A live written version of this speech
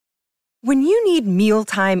When you need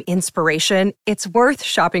mealtime inspiration, it's worth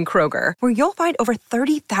shopping Kroger, where you'll find over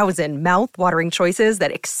 30,000 mouth-watering choices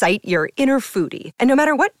that excite your inner foodie. And no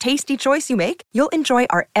matter what tasty choice you make, you'll enjoy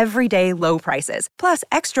our everyday low prices, plus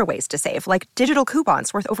extra ways to save, like digital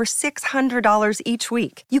coupons worth over $600 each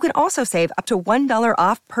week. You can also save up to $1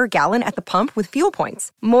 off per gallon at the pump with fuel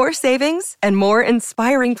points. More savings and more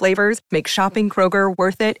inspiring flavors make shopping Kroger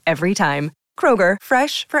worth it every time. Kroger,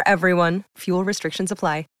 fresh for everyone. Fuel restrictions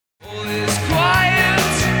apply.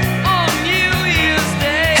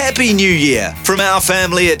 Happy New Year from our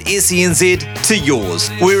family at SENZ to yours,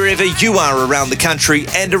 wherever you are around the country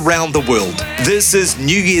and around the world. This is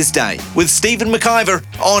New Year's Day with Stephen McIver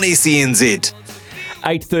on SENZ.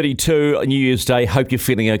 8:32 New Year's Day. Hope you're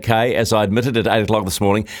feeling okay. As I admitted at 8 o'clock this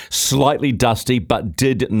morning, slightly dusty, but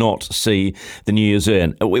did not see the New Year's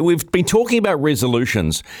in. We've been talking about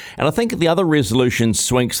resolutions, and I think the other resolution,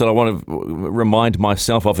 Swinks, that I want to remind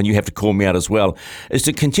myself of, and you have to call me out as well, is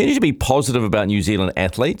to continue to be positive about New Zealand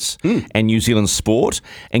athletes and New Zealand sport,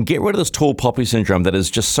 and get rid of this tall poppy syndrome that is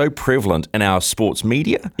just so prevalent in our sports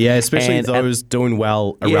media. Yeah, especially those doing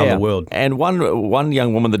well around the world. And one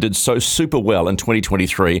young woman that did so super well in 2023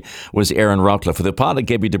 was Erin Routliffe, with her partner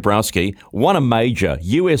Gabby Dabrowski, won a major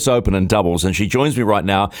US Open in doubles, and she joins me right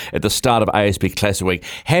now at the start of ASB Classic Week.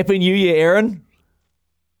 Happy New Year, Erin.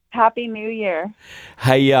 Happy New Year.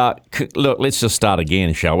 Hey, look, let's just start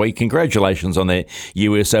again, shall we? Congratulations on that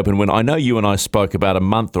US Open win. I know you and I spoke about a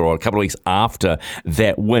month or a couple of weeks after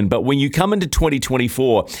that win, but when you come into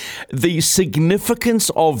 2024, the significance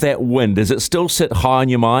of that win, does it still sit high in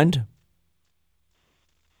your mind?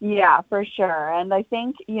 Yeah, for sure. And I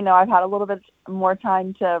think, I've had a little bit more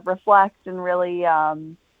time to reflect and really,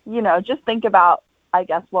 just think about, I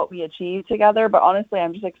guess, what we achieved together. But honestly,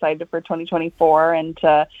 I'm just excited for 2024 and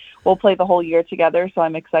we'll play the whole year together. So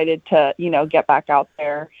I'm excited to, get back out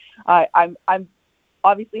there. I'm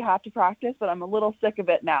obviously have to practice, but I'm a little sick of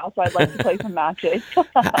it now. So I'd like to play some matches.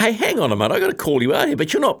 Hey, hang on a minute. I got to call you out here,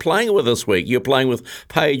 but you're not playing with this week. You're playing with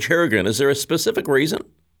Paige Harrigan. Is there a specific reason?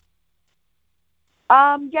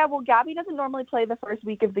 Yeah, well, Gabby doesn't normally play the first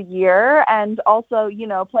week of the year, and also,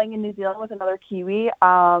 playing in New Zealand with another Kiwi,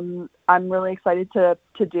 I'm really excited to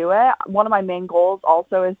do it. One of my main goals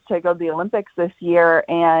also is to go to the Olympics this year,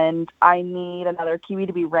 and I need another Kiwi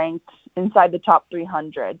to be ranked inside the top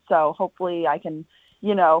 300. So hopefully I can,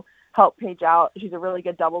 help Paige out. She's a really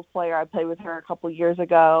good doubles player. I played with her a couple years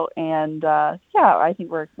ago, and I think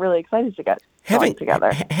we're really excited to get going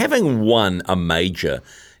together. Having won a major,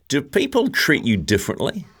 do people treat you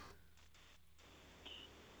differently?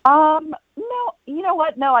 No, you know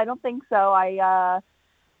what? No, I don't think so. I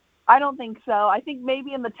don't think so. I think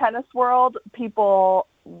maybe in the tennis world, people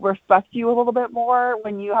respect you a little bit more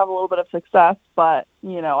when you have a little bit of success. But,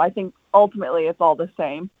 I think ultimately it's all the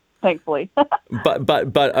same, thankfully.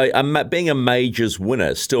 but being a majors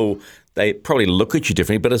winner, still, they probably look at you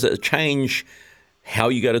differently. But does it change how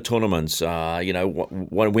you go to tournaments?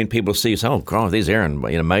 When people see you say, "Oh, God, there's Erin,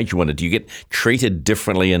 in a major winner," do you get treated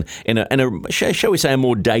differently in a shall we say, a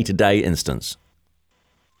more day-to-day instance?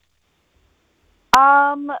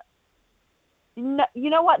 No, you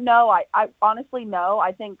know what? No, I honestly, no.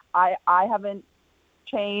 I think I haven't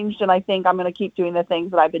changed, and I think I'm going to keep doing the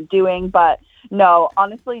things that I've been doing. But no,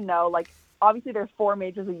 honestly, no. Like, obviously, there's 4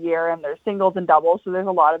 majors a year, and there's singles and doubles, so there's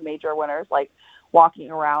a lot of major winners like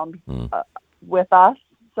walking around with us.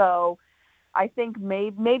 So I think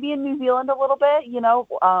maybe in New Zealand a little bit,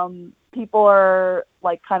 people are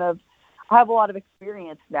like kind of have a lot of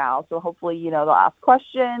experience now. So hopefully, they'll ask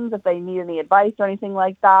questions if they need any advice or anything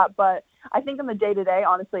like that. But I think in the day-to-day,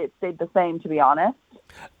 honestly, it stayed the same, to be honest.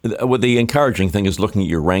 Well, the encouraging thing is looking at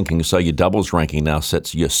your ranking. So your doubles ranking now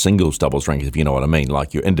sets your singles doubles ranking, if you know what I mean.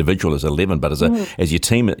 Like your individual is 11, but as your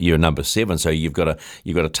team, you're number 7. So you've got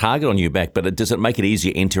a target on your back. But does it make it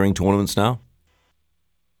easier entering tournaments now?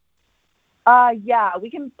 Yeah, we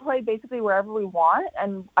can play basically wherever we want,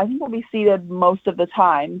 and I think we'll be seeded most of the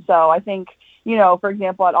time. So I think, for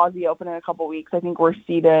example, at Aussie Open in a couple weeks, I think we're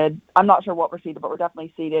seeded. I'm not sure what we're seeded, but we're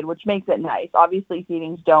definitely seeded, which makes it nice. Obviously,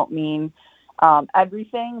 seedings don't mean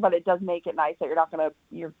everything, but it does make it nice that you're not going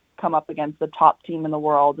to come up against the top team in the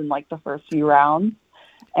world in like the first few rounds.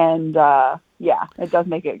 And it does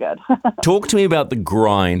make it good. Talk to me about the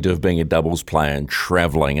grind of being a doubles player and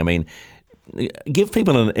traveling. I mean, give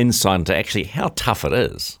people an insight into actually how tough it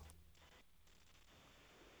is.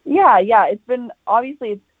 Yeah. It's been, obviously,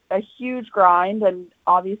 it's a huge grind, and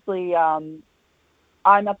obviously I'm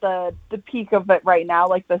at the peak of it right now,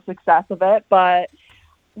 like the success of it. But,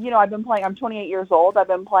 I've been playing, I'm 28 years old. I've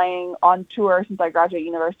been playing on tour since I graduated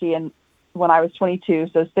university, and when I was 22,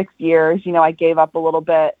 so 6 years. I gave up a little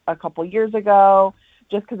bit a couple years ago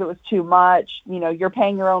just because it was too much. You're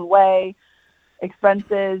paying your own way,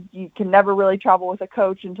 expenses. You can never really travel with a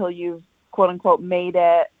coach until you've quote unquote made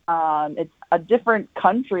it. It's a different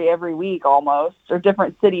country every week almost, or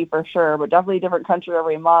different city for sure, but definitely a different country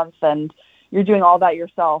every month. And you're doing all that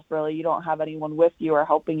yourself, really. You don't have anyone with you or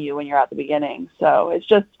helping you when you're at the beginning. So it's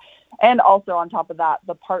just, and also on top of that,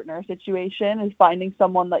 the partner situation is finding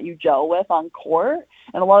someone that you gel with on court.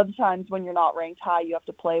 And a lot of the times when you're not ranked high, you have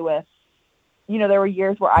to play with, there were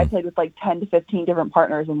years where I played with like 10 to 15 different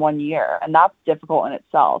partners in 1 year, and that's difficult in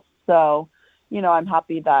itself. So, I'm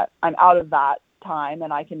happy that I'm out of that time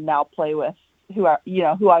and I can now play with who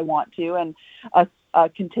I want to, and a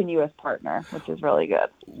continuous partner, which is really good.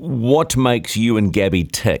 What makes you and Gabby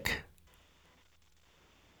tick?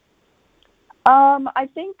 I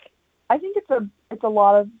think it's a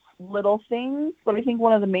lot of little things, but I think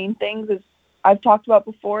one of the main things is I've talked about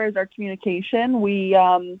before is our communication. We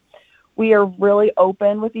are really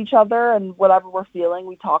open with each other, and whatever we're feeling,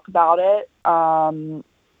 we talk about it.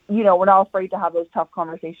 We're not afraid to have those tough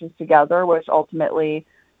conversations together, which ultimately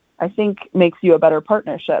I think makes you a better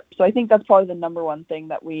partnership. So I think that's probably the number one thing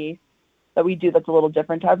that we do that's a little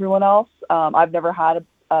different to everyone else. I've never had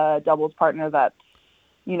a doubles partner that,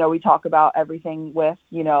 we talk about everything with,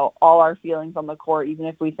 all our feelings on the court, even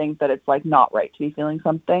if we think that it's like not right to be feeling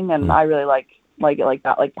something. And I really like it like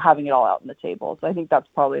that, like having it all out on the table. So I think that's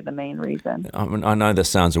probably the main reason. I know this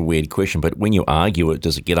sounds a weird question, but when you argue,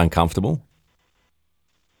 does it get uncomfortable?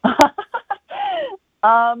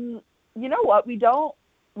 You know what? We don't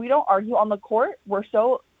argue on the court. We're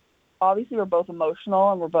both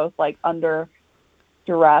emotional and we're both like under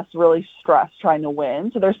duress, really stressed trying to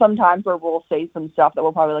win. So there's some times where we'll say some stuff that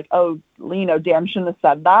we're probably like, oh, damn, shouldn't have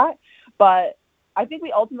said that. But I think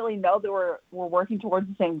we ultimately know that we're working towards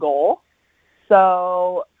the same goal.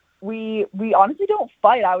 So we honestly don't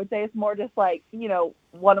fight. I would say it's more just like,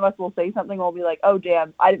 one of us will say something, we'll be like, oh,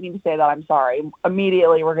 damn, I didn't mean to say that. I'm sorry.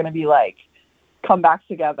 Immediately we're going to be like, come back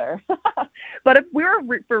together. But if we were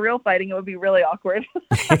for real fighting, it would be really awkward.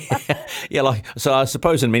 Yeah, so I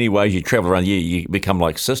suppose in many ways you travel around, you become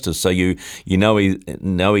like sisters, so you know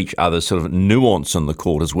each other's sort of nuance on the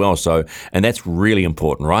court as well. So, and that's really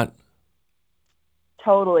important, right?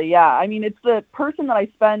 Totally, yeah. I mean, it's the person that I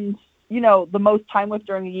spend, the most time with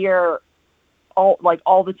during the year, all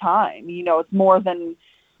the time. It's more than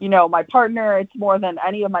my partner, it's more than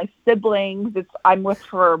any of my siblings. I'm with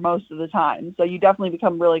her most of the time. So you definitely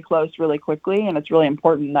become really close really quickly. And it's really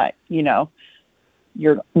important that,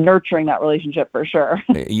 you're nurturing that relationship for sure.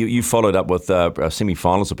 You followed up with a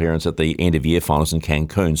semi-finals appearance at the end of year finals in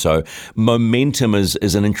Cancun. So momentum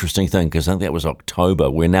is an interesting thing because I think that was October.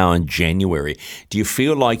 We're now in January. Do you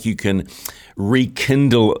feel like you can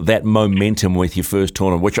rekindle that momentum with your first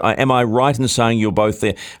tournament? Which am I right in saying you'll both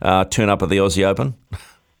turn up at the Aussie Open?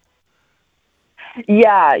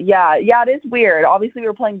 Yeah. It is weird. Obviously, we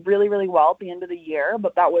were playing really, really well at the end of the year,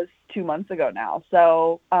 but that was 2 months ago now.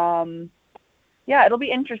 So, it'll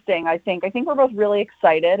be interesting, I think. I think we're both really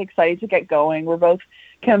excited to get going. We're both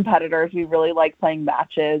competitors. We really like playing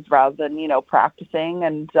matches rather than, practicing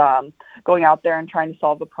and going out there and trying to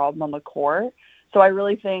solve the problem on the court. So I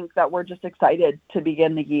really think that we're just excited to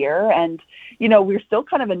begin the year. And, we're still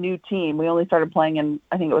kind of a new team. We only started playing in,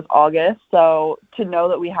 I think it was August. So to know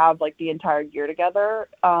that we have like the entire year together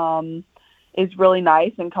is really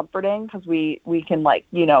nice and comforting because we can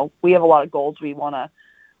we have a lot of goals we want to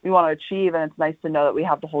achieve. And it's nice to know that we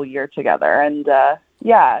have the whole year together. And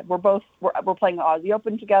we're playing the Aussie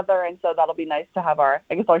Open together, and so that'll be nice to have our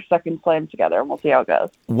second slam together, and we'll see how it goes.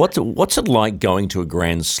 What's it like going to a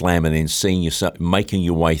Grand Slam and then seeing yourself making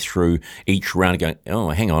your way through each round and going, oh,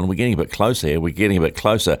 hang on, we're getting a bit closer here, we're getting a bit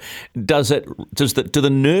closer. Do the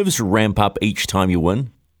nerves ramp up each time you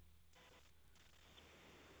win?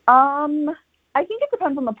 I think it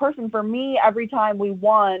depends on the person. For me, every time we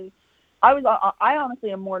won, I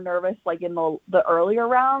honestly am more nervous like in the earlier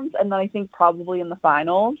rounds, and then I think probably in the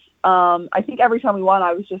finals. I think every time we won,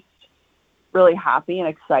 I was just really happy and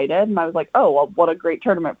excited, and I was like, oh, well, what a great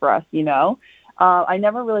tournament for us, I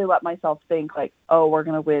never really let myself think like, oh, we're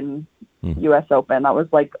going to win U.S. Open. That was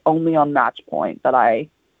like only on match point that I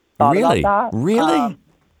thought about that. Really?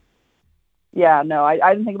 Yeah, no, I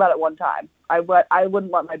didn't think about it one time. I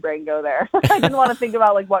wouldn't let my brain go there. I didn't want to think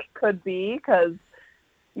about like what could be because,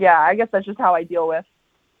 yeah, I guess that's just how I deal with,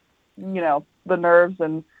 the nerves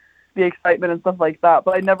and the excitement and stuff like that.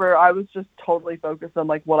 But I was just totally focused on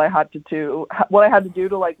like what I had to do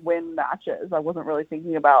to like win matches. I wasn't really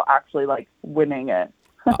thinking about actually like winning it.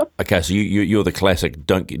 Okay, so you're the classic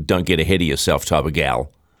don't get ahead of yourself type of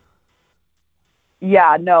gal.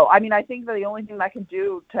 Yeah, no. I mean, I think that the only thing that can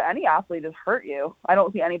do to any athlete is hurt you. I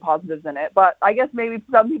don't see any positives in it. But I guess maybe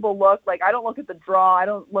some people look like, I don't look at the draw. I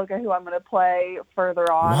don't look at who I'm going to play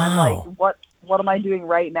further on. Wow. I'm like, what am I doing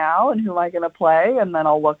right now and who am I going to play? And then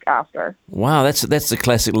I'll look after. Wow, that's the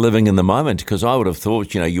classic living in the moment, because I would have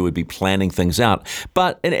thought, you would be planning things out.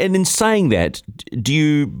 But and in saying that, do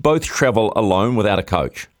you both travel alone without a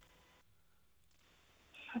coach?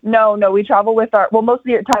 No, we travel with most of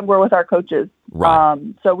the time we're with our coaches. Right.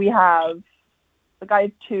 So we have, I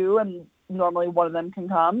have two, and normally one of them can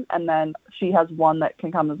come, and then she has one that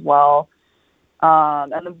can come as well.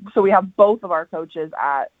 So we have both of our coaches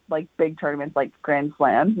at like big tournaments like Grand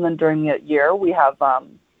Slams, and then during the year we have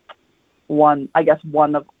one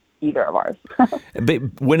of either of ours.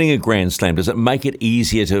 But winning a Grand Slam, does it make it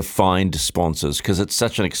easier to find sponsors? Because it's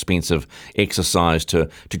such an expensive exercise to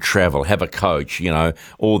travel, have a coach,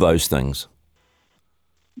 all those things.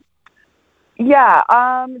 Yeah,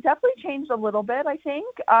 definitely changed a little bit, I think.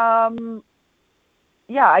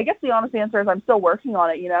 Yeah, I guess the honest answer is I'm still working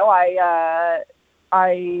on it.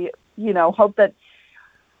 I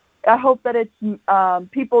hope that it's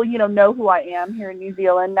people, know who I am here in New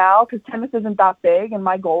Zealand now, because tennis isn't that big, and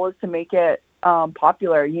my goal is to make it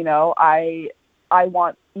popular. I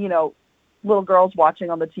want, little girls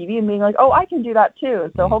watching on the TV and being like, oh, I can do that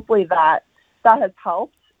too. So hopefully that has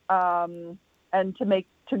helped, and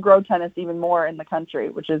to grow tennis even more in the country,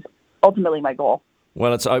 which is ultimately my goal.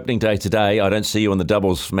 Well, it's opening day today. I don't see you in the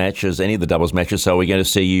doubles matches, any of the doubles matches, so we're going to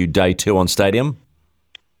see you day 2 on Stadium?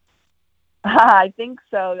 I think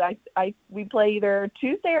so. We play either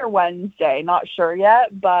Tuesday or Wednesday. Not sure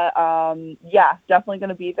yet, but yeah, definitely going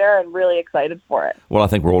to be there and really excited for it. Well, I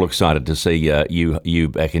think we're all excited to see you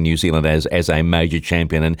back in New Zealand as a major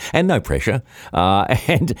champion, and no pressure,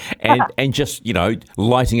 and just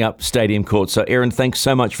lighting up Stadium Court. So, Erin, thanks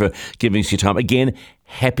so much for giving us your time again.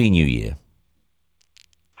 Happy New Year.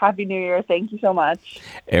 Happy New Year. Thank you so much.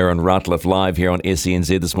 Erin Routliffe live here on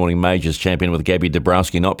SENZ this morning. Majors champion with Gabby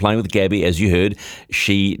Dabrowski. Not playing with Gabby, as you heard.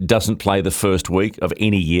 She doesn't play the first week of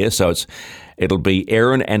any year, so it'll be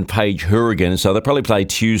Erin and Paige Hourigan. So they'll probably play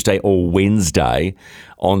Tuesday or Wednesday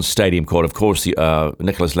on Stadium Court. Of course,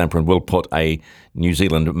 Nicholas Lamprun will put a New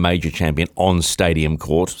Zealand major champion on Stadium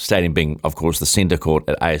Court. Stadium being, of course, the centre court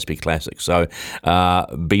at ASB Classic. So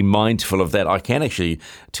be mindful of that. I can actually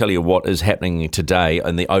tell you what is happening today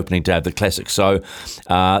on the opening day of the Classic. So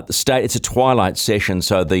it's a twilight session.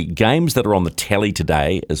 So the games that are on the telly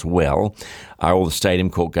today as well are all the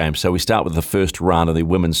Stadium Court games. So we start with the first round of the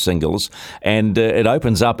women's singles, and it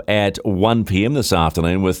opens up at 1 p.m. this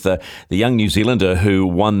afternoon with the young New Zealander who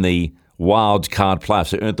won the wild card playoffs,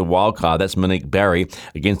 so earned the wild card. That's Monique Barry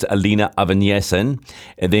against Alina Avaniasen.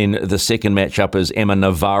 And then the second matchup is Emma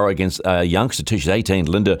Navarro against a youngster, she's 18,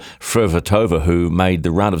 Linda Fruhvirtova, who made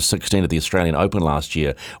the round of 16 at the Australian Open last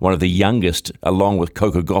year. One of the youngest, along with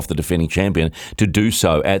Coco Gauff, the defending champion, to do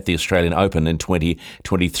so at the Australian Open in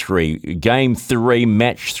 2023. Game 3,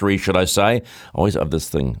 match 3, should I say. I always have this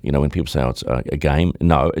thing, when people say, oh, it's a game.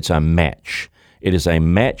 No, it's a match. It is a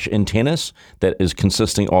match in tennis that is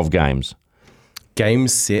consisting of games. Game,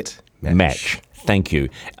 set, match. Thank you.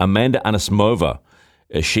 Amanda Anisimova.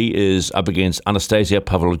 She is up against Anastasia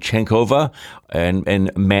Pavlyuchenkova in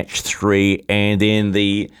match 3. And then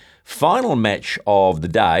the final match of the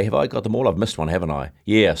day, have I got them all? I've missed one, haven't I?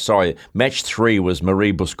 Yeah, sorry. Match 3 was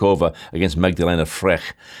Marie Buskova against Magdalena Frech.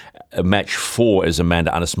 Match 4 is Amanda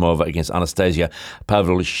Anisimova against Anastasia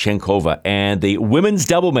Pavlyuchenkova. And the women's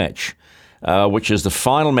double match, which is the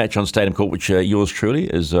final match on Stadium Court, which yours truly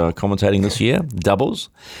is commentating this year, doubles.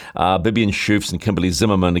 Bibian Schoofs and Kimberly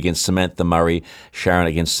Zimmerman against Samantha Murray, Sharon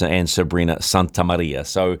against and Sabrina Santamaria.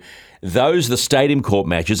 So those are the Stadium Court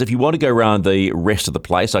matches. If you want to go around the rest of the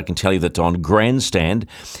place, I can tell you that on Grandstand,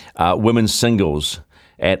 women's singles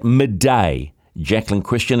at midday, Jacqueline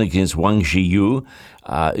Christian against Wang Jiyu.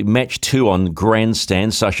 Match 2 on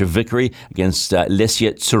Grandstand, Sasha Vickery against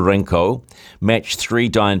Lesia Tsurenko. Match 3,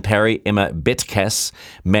 Diane Parry, Emma Betkas.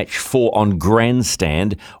 Match 4 on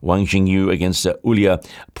Grandstand, Wang Jingyu against Ulia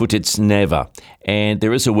Putitsneva. And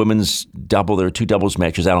there is a women's double. There are 2 doubles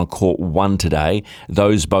matches out on Court 1 today.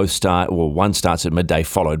 Those both start, one starts at midday,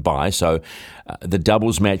 followed by. So the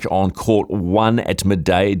doubles match on Court 1 at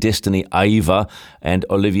midday, Destiny Aiva and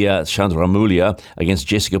Olivia Chandramulia against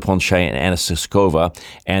Jessica Ponche and Anna Siskova.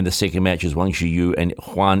 And the second match is Wang Jiyu and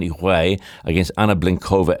Huan Hui against Anna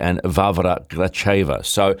Blinkova and Varvara Gracheva.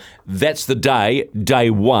 So that's the day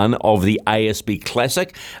 1 of the ASB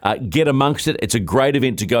Classic. Get amongst it. It's a great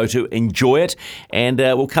event to go to. Enjoy it. And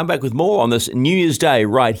we'll come back with more on this New Year's Day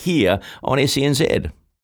right here on SENZ.